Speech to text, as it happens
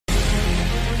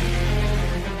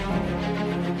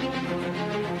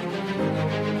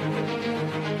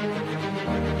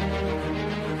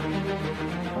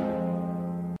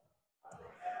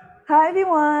Hi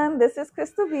everyone, this is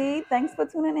Crystal B. Thanks for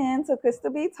tuning in to Crystal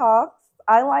B Talks.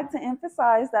 I like to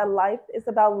emphasize that life is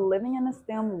about living in a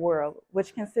STEM world,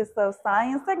 which consists of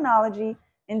science, technology,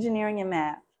 engineering, and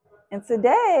math. And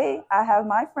today I have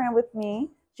my friend with me.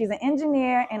 She's an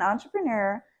engineer and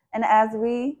entrepreneur. And as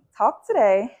we talk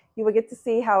today, you will get to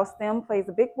see how STEM plays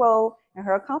a big role in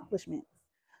her accomplishments.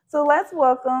 So let's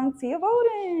welcome Tia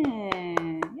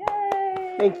Bolden.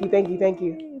 Thank you, thank you, thank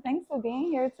you. Yay! Thanks for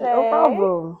being here No today.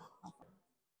 problem.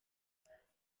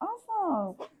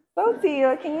 Awesome. So,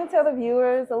 Tia, can you tell the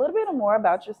viewers a little bit more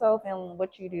about yourself and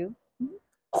what you do?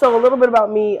 So a little bit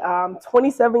about me. I'm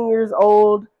 27 years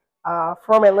old,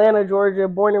 from Atlanta, Georgia,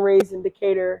 born and raised in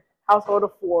Decatur, household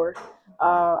of four.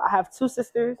 I have two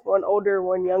sisters, one older,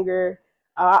 one younger.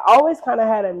 I always kind of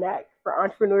had a knack for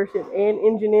entrepreneurship and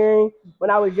engineering.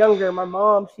 When I was younger, my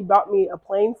mom, she bought me a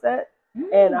plane set,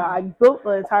 and I built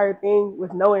the entire thing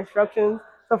with no instructions.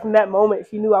 So from that moment,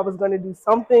 she knew I was going to do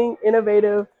something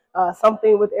innovative,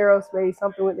 something with aerospace,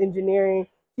 something with engineering.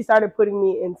 She started putting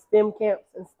me in STEM camps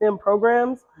and STEM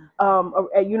programs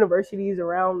at universities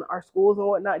around our schools and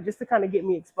whatnot, just to kind of get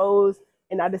me exposed.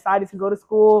 And I decided to go to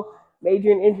school,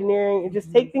 major in engineering, and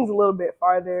just take things a little bit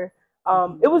farther.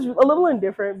 It was a little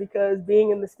indifferent because being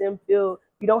in the STEM field,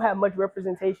 you don't have much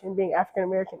representation being African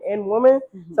American and woman.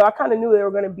 So I kind of knew there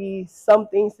were going to be some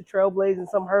things to trailblaze and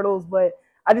some hurdles, but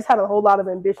I just had a whole lot of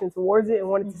ambition towards it and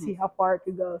wanted to see how far it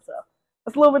could go. So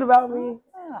that's a little bit about me.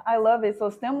 Yeah, I love it. So,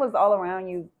 STEM was all around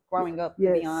you growing up, to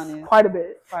be Yes, honest. quite a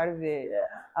bit. Part of it. Yeah.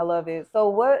 I love it. So,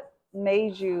 what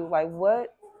made you,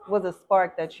 what was a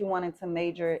spark that you wanted to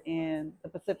major in the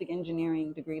Pacific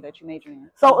engineering degree that you majored in?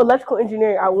 So electrical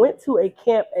engineering, I went to a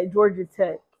camp at Georgia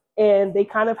Tech, and they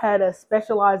kind of had us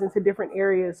specialize into different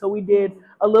areas. So we did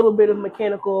a little bit of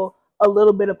mechanical, a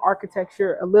little bit of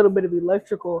architecture, a little bit of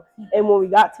electrical. And when we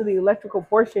got to the electrical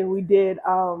portion, we did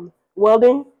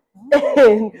welding.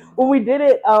 And when we did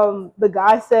it, the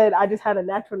guy said I just had a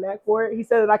natural knack for it. He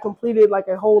said that I completed like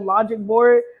a whole logic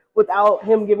board without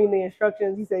him giving the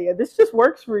instructions. He said, "Yeah, this just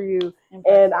works for you."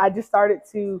 And I just started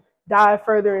to dive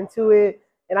further into it.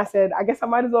 And I said, I guess I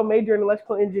might as well major in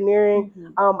electrical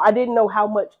engineering. I didn't know how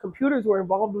much computers were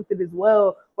involved with it as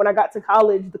well. When I got to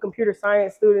college, the computer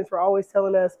science students were always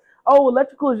telling us, "Oh,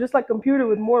 electrical is just like computer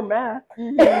with more math."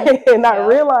 And I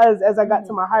realized as I got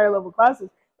to my higher level classes,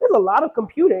 there's a lot of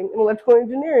computing in electrical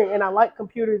engineering, and I like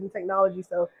computers and technology,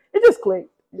 so it just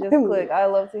clicked. Just click. I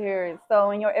love to hear it.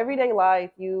 So, in your everyday life,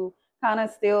 you kind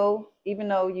of still, even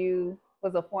though you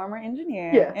was a former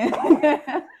engineer,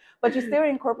 but you still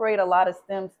incorporate a lot of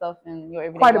STEM stuff in your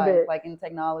everyday Quite a life, bit. like in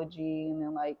technology, and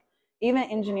then like even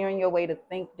engineering your way to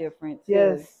think different too.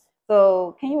 Yes.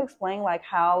 So, can you explain like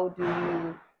how do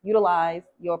you utilize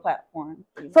your platform?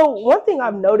 So one thing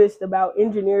I've noticed about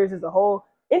engineers as a whole,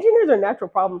 engineers are natural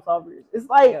problem solvers. It's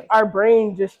like our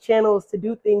brain just channels to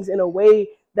do things in a way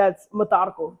that's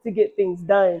methodical to get things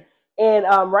done. And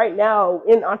right now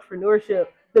in entrepreneurship,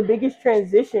 the biggest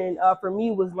transition for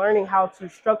me was learning how to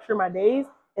structure my days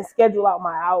and schedule out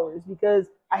my hours, because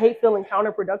I hate feeling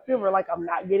counterproductive or like I'm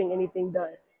not getting anything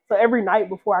done. So every night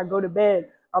before I go to bed,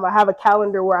 I have a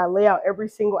calendar where I lay out every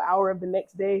single hour of the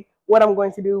next day, what I'm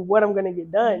going to do, what I'm going to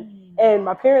get done. And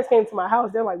my parents came to my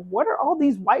house. They're like, "What are all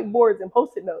these whiteboards and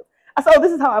Post-it notes?" I said, "Oh,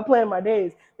 this is how I plan my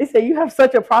days." They say, "You have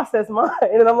such a process mind."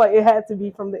 And I'm like, it had to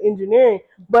be from the engineering.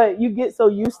 But you get so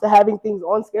used to having things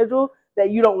on schedule that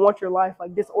you don't want your life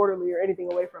like disorderly or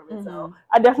anything away from it. So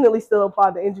I definitely still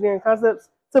apply the engineering concepts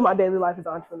to my daily life as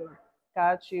an entrepreneur.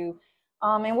 Got you.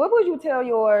 And what would you tell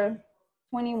your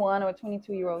 21 or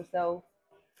 22-year-old self?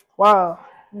 Wow.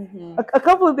 A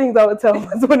couple of things I would tell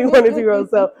my 21 and 2-year-old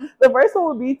self. The first one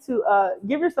would be to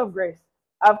give yourself grace.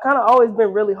 I've kind of always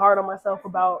been really hard on myself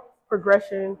about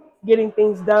progression, getting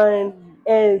things done,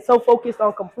 and so focused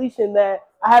on completion that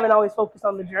I haven't always focused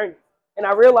on the journey. And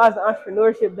I realized in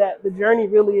entrepreneurship that the journey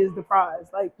really is the prize.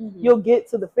 Like you'll get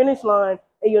to the finish line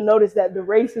and you'll notice that the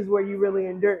race is where you really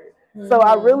endured. So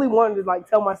I really wanted to like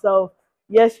tell myself,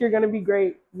 yes, you're going to be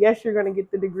great. Yes, you're going to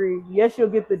get the degree. Yes, you'll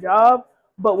get the job.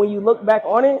 But when you look back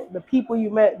on it, the people you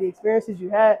met, the experiences you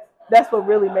had, that's what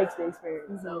really makes the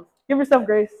experience. So give yourself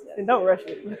grace and don't rush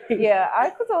it. Yeah, I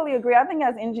could totally agree. I think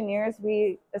as engineers,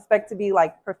 we expect to be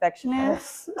like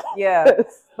perfectionists. Yes. Yeah.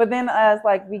 But then as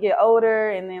like we get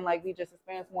older and then like we just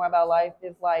experience more about life,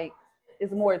 it's like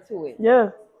it's more to it.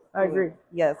 Yeah, I agree.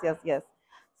 Yes.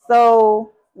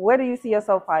 So where do you see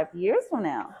yourself 5 years from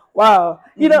now? Wow.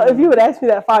 You know, if you would ask me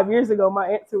that 5 years ago, my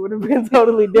answer would have been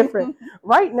totally different.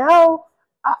 Right now,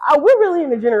 we're really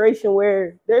in a generation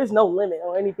where there's no limit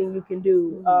on anything you can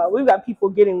do. We've got people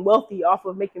getting wealthy off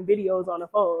of making videos on a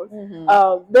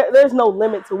phone. There's no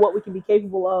limit to what we can be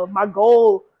capable of. My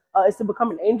goal is to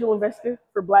become an angel investor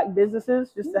for Black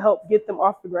businesses, just to help get them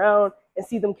off the ground and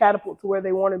see them catapult to where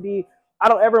they want to be. I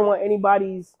don't ever want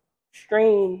anybody's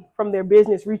strain from their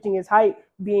business reaching its height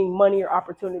being money or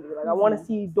opportunity. Like I want to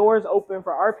see doors open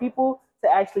for our people to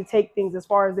actually take things as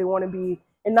far as they want to be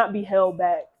and not be held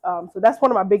back. So that's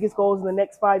one of my biggest goals in the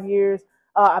next 5 years.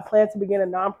 I plan to begin a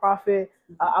nonprofit.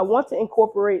 I want to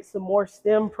incorporate some more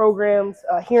STEM programs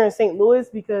here in St. Louis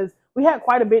because we had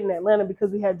quite a bit in Atlanta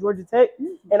because we had Georgia Tech,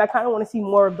 and I kind of want to see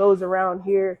more of those around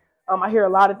here. I hear a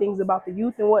lot of things about the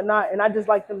youth and whatnot, and I just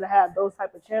like them to have those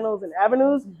type of channels and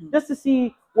avenues just to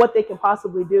see what they can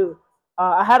possibly do.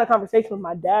 I had a conversation with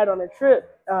my dad on a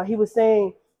trip. He was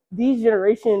saying these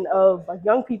generation of like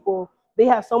young people, they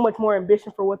have so much more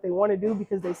ambition for what they want to do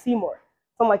because they see more.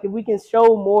 So I'm like, if we can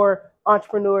show more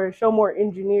entrepreneurs, show more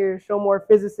engineers, show more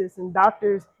physicists and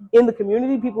doctors in the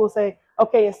community, people will say,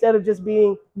 okay, instead of just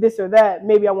being this or that,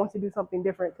 maybe I want to do something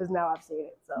different because now I've seen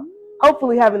it. So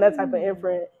hopefully having that type of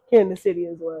imprint here in the city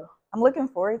as well. I'm looking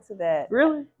forward to that.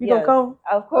 Really? You gonna come?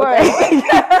 Of course. Okay.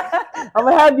 I'm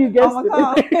gonna have you guess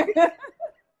it.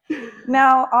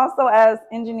 Now, also as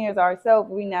engineers ourselves,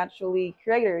 we naturally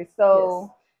creators.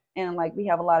 So, and like we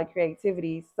have a lot of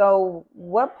creativity. So,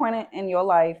 what point in your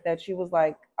life that you was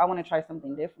like, I want to try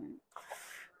something different?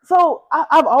 So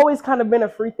I've always kind of been a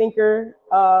free thinker.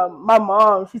 My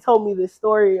mom, she told me this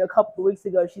story a couple of weeks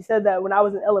ago. She said that when I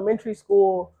was in elementary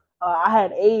school, I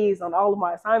had A's on all of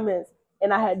my assignments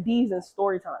and I had D's in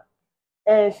story time.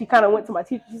 And she kind of went to my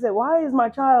teacher. She said, why is my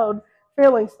child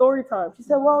failing story time? She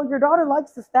said, well, your daughter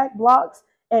likes to stack blocks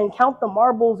and count the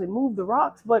marbles and move the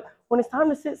rocks. But when it's time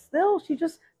to sit still, she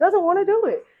just doesn't want to do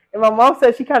it. And my mom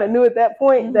said she kind of knew at that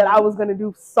point that I was going to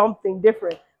do something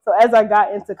different. So as I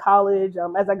got into college,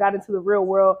 as I got into the real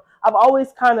world, I've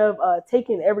always kind of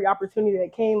taken every opportunity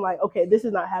that came like, okay, this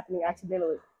is not happening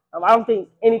accidentally. I don't think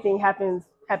anything happens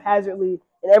haphazardly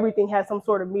and everything has some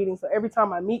sort of meaning. So every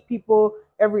time I meet people,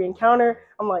 every encounter,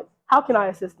 I'm like, how can I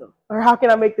assist them? Or how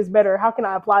can I make this better? How can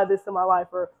I apply this to my life?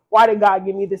 Or why did God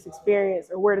give me this experience?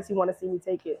 Or where does he want to see me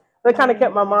take it? So it kind of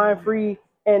kept my mind free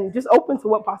and just open to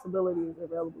what possibilities are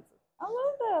available to. I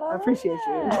love that. I appreciate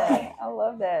you. I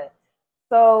love that.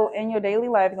 So in your daily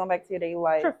life, going back to your daily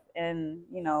life, Sure. And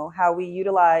you know how we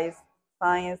utilize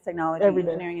science, technology,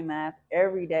 engineering, and math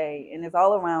every day, and it's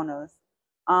all around us.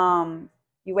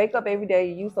 You wake up every day,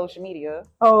 you use social media,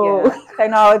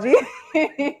 technology.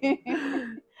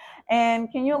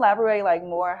 And can you elaborate like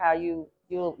more how you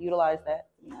utilize that?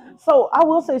 So I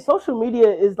will say social media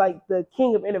is like the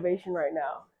king of innovation right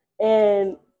now.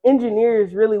 And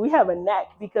engineers really, we have a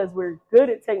knack because we're good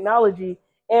at technology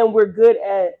and we're good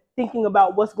at thinking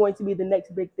about what's going to be the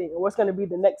next big thing or what's going to be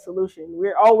the next solution.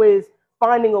 We're always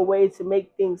finding a way to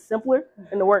make things simpler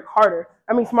and to work harder.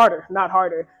 I mean, smarter, not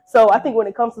harder. So I think when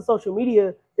it comes to social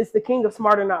media, it's the king of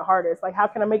smarter, not harder. It's like, how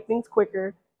can I make things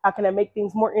quicker? How can I make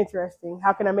things more interesting?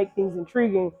 How can I make things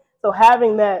intriguing? So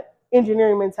having that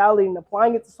engineering mentality and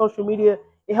applying it to social media,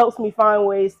 it helps me find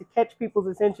ways to catch people's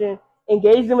attention,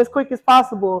 engage them as quick as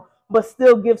possible, but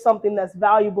still give something that's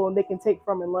valuable and they can take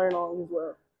from and learn on as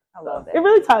well. I love that. It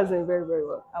really ties in very, very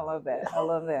well. I love that. I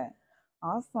love that.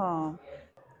 Awesome.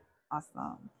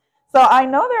 Awesome. So I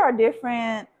know there are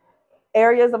different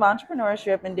areas of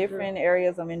entrepreneurship and different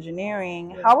areas of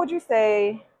engineering. How would you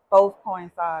say both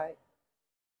coincide?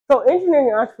 So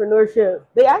engineering and entrepreneurship,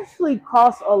 they actually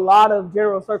cross a lot of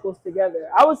general circles together.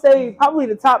 I would say probably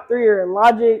the top three are in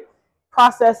logic,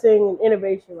 processing, and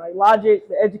innovation. Like logic,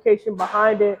 the education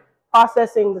behind it,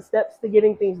 processing, the steps to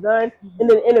getting things done, and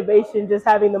then innovation, just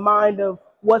having the mind of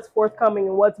what's forthcoming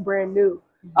and what's brand new.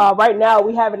 Right now,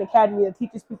 we have an academy that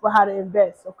teaches people how to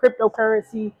invest. So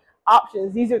cryptocurrency,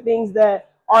 options, these are things that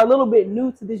are a little bit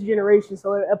new to this generation.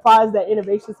 So it applies that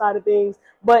innovation side of things.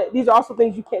 But these are also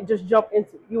things you can't just jump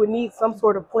into. You would need some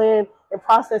sort of plan and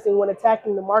processing when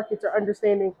attacking the markets or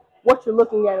understanding what you're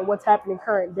looking at and what's happening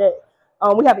current day.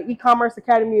 We have an e-commerce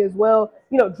academy as well.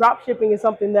 You know, drop shipping is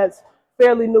something that's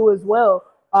fairly new as well.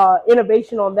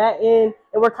 Innovation on that end.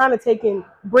 And we're kind of taking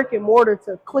brick and mortar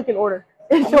to click and order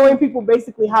and showing people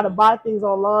basically how to buy things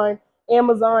online.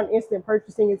 Amazon instant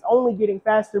purchasing is only getting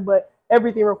faster, but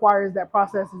everything requires that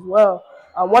process as well.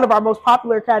 One of our most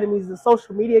popular academies is the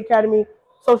Social Media Academy.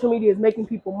 Social media is making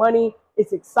people money.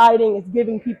 It's exciting. It's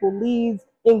giving people leads,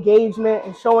 engagement,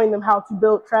 and showing them how to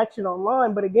build traction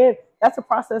online. But again, that's a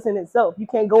process in itself. You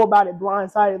can't go about it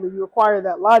blindsidedly. You require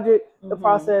that logic, the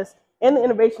process, and the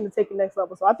innovation to take it next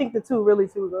level. So I think the two really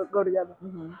go together.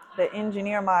 Mm-hmm. The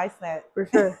engineer mindset. For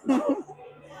sure.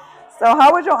 So,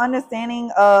 how would your understanding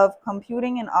of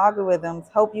computing and algorithms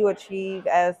help you achieve,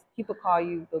 as people call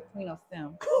you, the queen of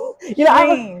STEM?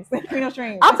 Streams. Queen of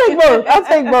streams. I'll take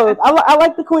both. I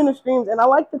like the queen of streams, and I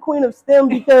like the queen of STEM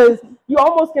because you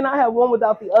almost cannot have one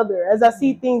without the other. As I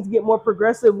see things get more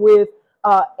progressive with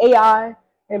AI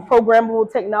and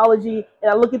programmable technology,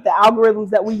 and I look at the algorithms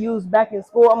that we use back in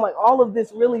school, I'm like, all of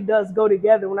this really does go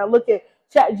together. When I look at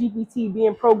ChatGPT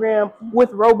being programmed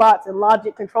with robots and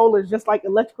logic controllers, just like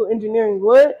electrical engineering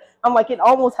would, I'm like, it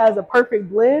almost has a perfect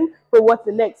blend for what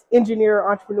the next engineer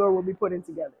or entrepreneur will be putting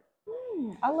together.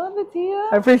 I love it, Tia.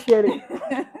 I appreciate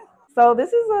it. So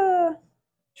this is a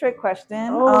trick question.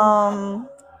 Oh.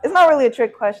 It's not really a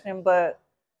trick question, but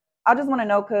I just want to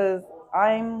know because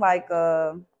I'm like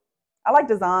I like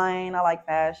design, I like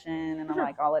fashion, and I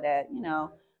like all of that, you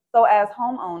know. So as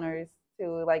homeowners,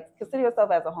 to like consider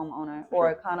yourself as a homeowner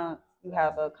or kind of you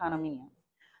have a condominium,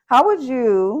 how would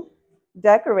you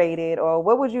decorate it, or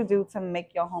what would you do to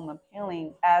make your home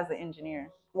appealing as an engineer?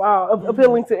 Wow,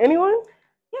 appealing to anyone?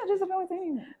 Yeah, just appealing to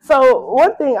anyone. So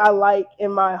one thing I like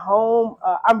in my home,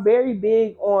 I'm very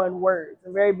big on words.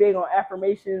 I'm very big on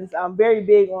affirmations. I'm very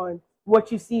big on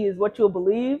what you see is what you'll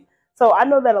believe. So I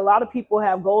know that a lot of people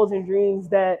have goals and dreams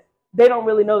that they don't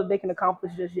really know that they can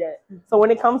accomplish just yet. So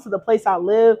when it comes to the place I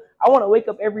live, I want to wake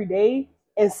up every day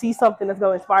and see something that's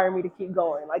going to inspire me to keep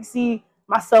going. Like see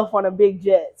myself on a big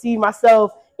jet, see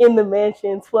myself in the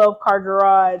mansion, 12-car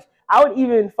garage. I would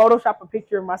even Photoshop a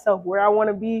picture of myself where I want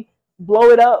to be, blow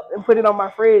it up and put it on my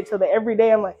fridge so that every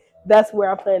day I'm like, that's where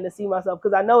I plan to see myself.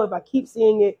 Because I know if I keep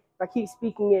seeing it, if I keep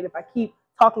speaking it, if I keep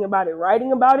talking about it,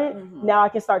 writing about it, now I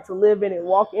can start to live in it,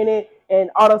 walk in it,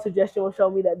 and auto-suggestion will show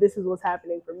me that this is what's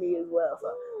happening for me as well.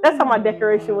 So that's how my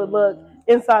decoration would look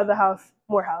inside the house,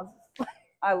 more houses.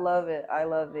 I love it. I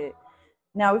love it.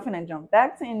 Now we're going to jump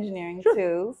back to engineering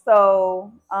too.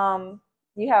 So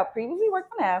you have previously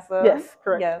worked for NASA. Yes,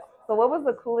 correct. Yes. So what was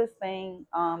the coolest thing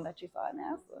that you saw at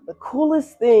NASA? The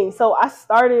coolest thing. So I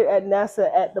started at NASA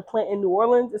at the plant in New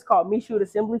Orleans. It's called Michoud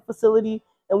Assembly Facility.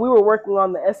 And we were working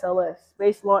on the SLS,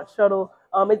 Space Launch Shuttle.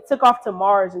 It took off to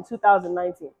Mars in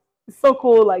 2019. It's so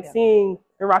cool, like seeing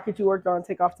the rocket you worked on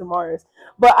take off to Mars.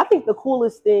 But I think the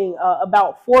coolest thing,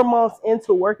 about 4 months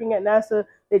into working at NASA,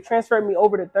 they transferred me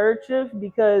over to third shift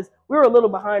because we were a little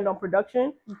behind on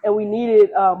production and we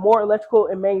needed more electrical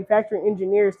and manufacturing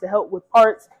engineers to help with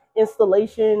parts,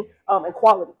 installation, and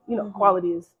quality. You know,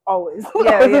 quality is always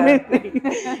a big thing.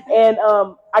 And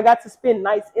I got to spend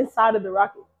nights inside of the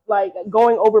rocket, like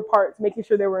going over parts, making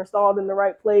sure they were installed in the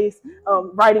right place,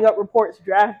 writing up reports,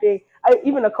 drafting.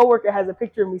 Even a coworker has a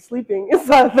picture of me sleeping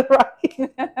inside of the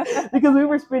rocket because we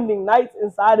were spending nights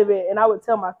inside of it. And I would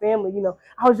tell my family, you know,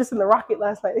 I was just in the rocket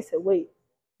last night. They said, wait,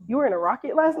 you were in a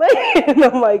rocket last night? And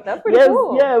I'm like, that's pretty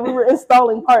cool. Yeah, we were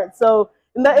installing parts. So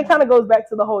and that, it kind of goes back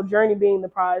to the whole journey being the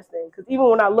prize thing. Because even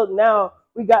when I look now,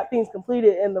 we got things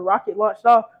completed and the rocket launched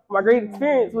off. My great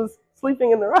experience was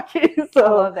sleeping in the rocket. So I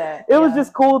love that. It was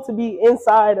just cool to be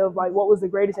inside of like what was the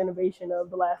greatest innovation of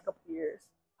the last couple of years.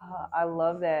 I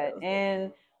love that.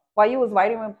 And while you was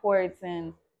writing reports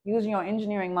and using your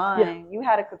engineering mind, you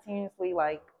had to continuously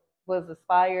like was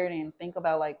inspired and think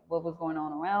about like what was going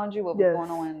on around you, what was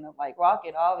going on in the like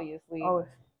rocket, obviously. Always.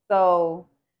 So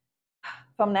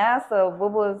from NASA,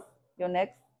 what was your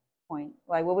next point?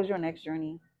 Like what was your next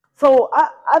journey? So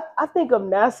I think of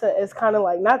NASA as kind of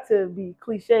like, not to be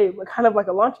cliche, but kind of like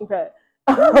a launching pad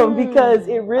because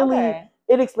it really,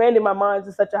 it expanded my mind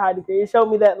to such a high degree. It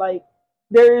showed me that like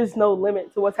there is no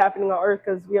limit to what's happening on Earth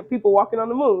because we have people walking on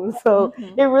the moon. So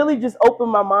it really just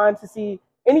opened my mind to see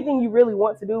anything you really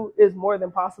want to do is more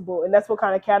than possible. And that's what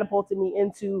kind of catapulted me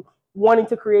into wanting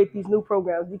to create these new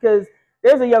programs because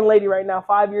there's a young lady right now,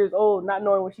 5 years old, not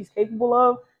knowing what she's capable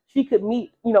of. She could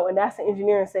meet, you know, a NASA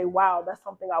engineer and say, wow, that's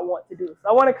something I want to do. So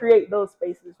I want to create those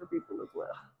spaces for people as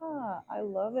well. I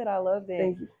love it. I love it.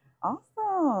 Thank you.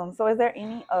 Awesome. So is there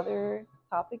any other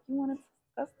topic you want to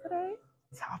discuss today?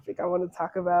 Topic I want to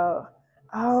talk about.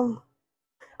 I'm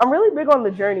really big on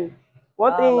the journey.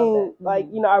 One thing, like,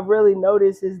 you know, I've really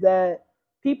noticed is that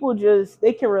people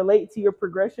they can relate to your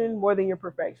progression more than your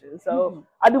perfection. So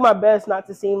I do my best not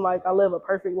to seem like I live a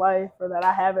perfect life or that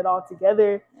I have it all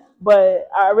together. But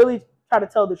I really try to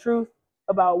tell the truth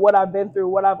about what I've been through,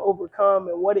 what I've overcome,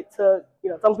 and what it took.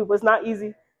 You know, some people it's not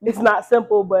easy, it's not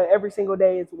simple, but every single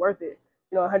day it's worth it.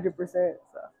 You know, 100%. So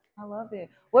I love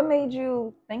it. What made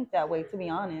you think that way? To be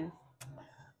honest,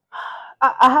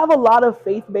 I have a lot of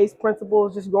faith-based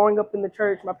principles. Just growing up in the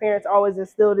church, my parents always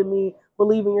instilled in me: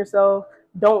 believe in yourself,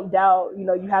 don't doubt. You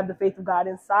know, you have the faith of God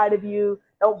inside of you.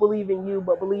 Don't believe in you,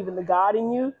 but believe in the God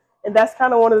in you. And that's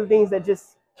kind of one of the things that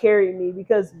just carried me,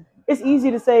 because it's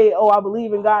easy to say, oh, I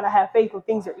believe in God, I have faith when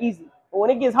things are easy. But when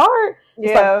it gets hard,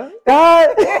 it's like,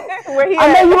 God, where he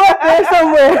I know you at? up there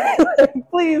somewhere.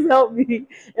 Please help me.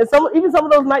 And even some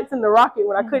of those nights in the rocket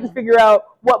when I couldn't figure out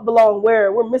what belonged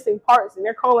where, we're missing parts and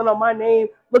they're calling on my name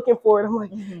looking for it. I'm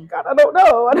like, God, I don't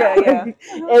know. Yeah.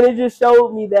 And it just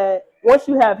showed me that once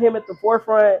you have him at the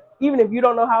forefront, even if you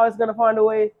don't know how it's going to find a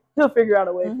way, he'll figure out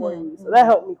a way for you. So that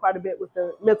helped me quite a bit with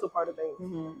the mental part of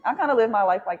things. I kind of live my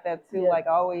life like that too. Yeah. Like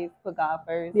I always put God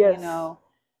first, Yes. you know,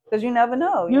 because you never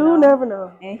know. You never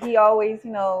know. And he always,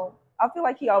 you know, I feel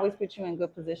like he always puts you in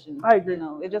good positions. I agree. You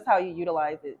know, it's just how you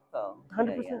utilize it. So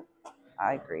 100%. yeah,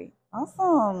 I agree.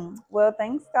 Awesome. Well,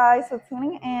 thanks guys for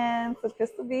tuning in to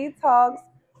Crystal B Talks.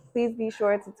 Please be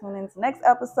sure to tune in to next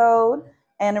episode.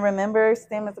 And remember,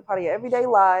 STEM is a part of your everyday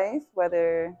life,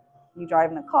 whether you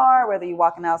driving a car, whether you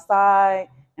walking outside,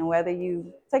 and whether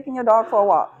you taking your dog for a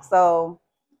walk. So,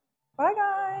 bye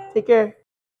guys. Take care.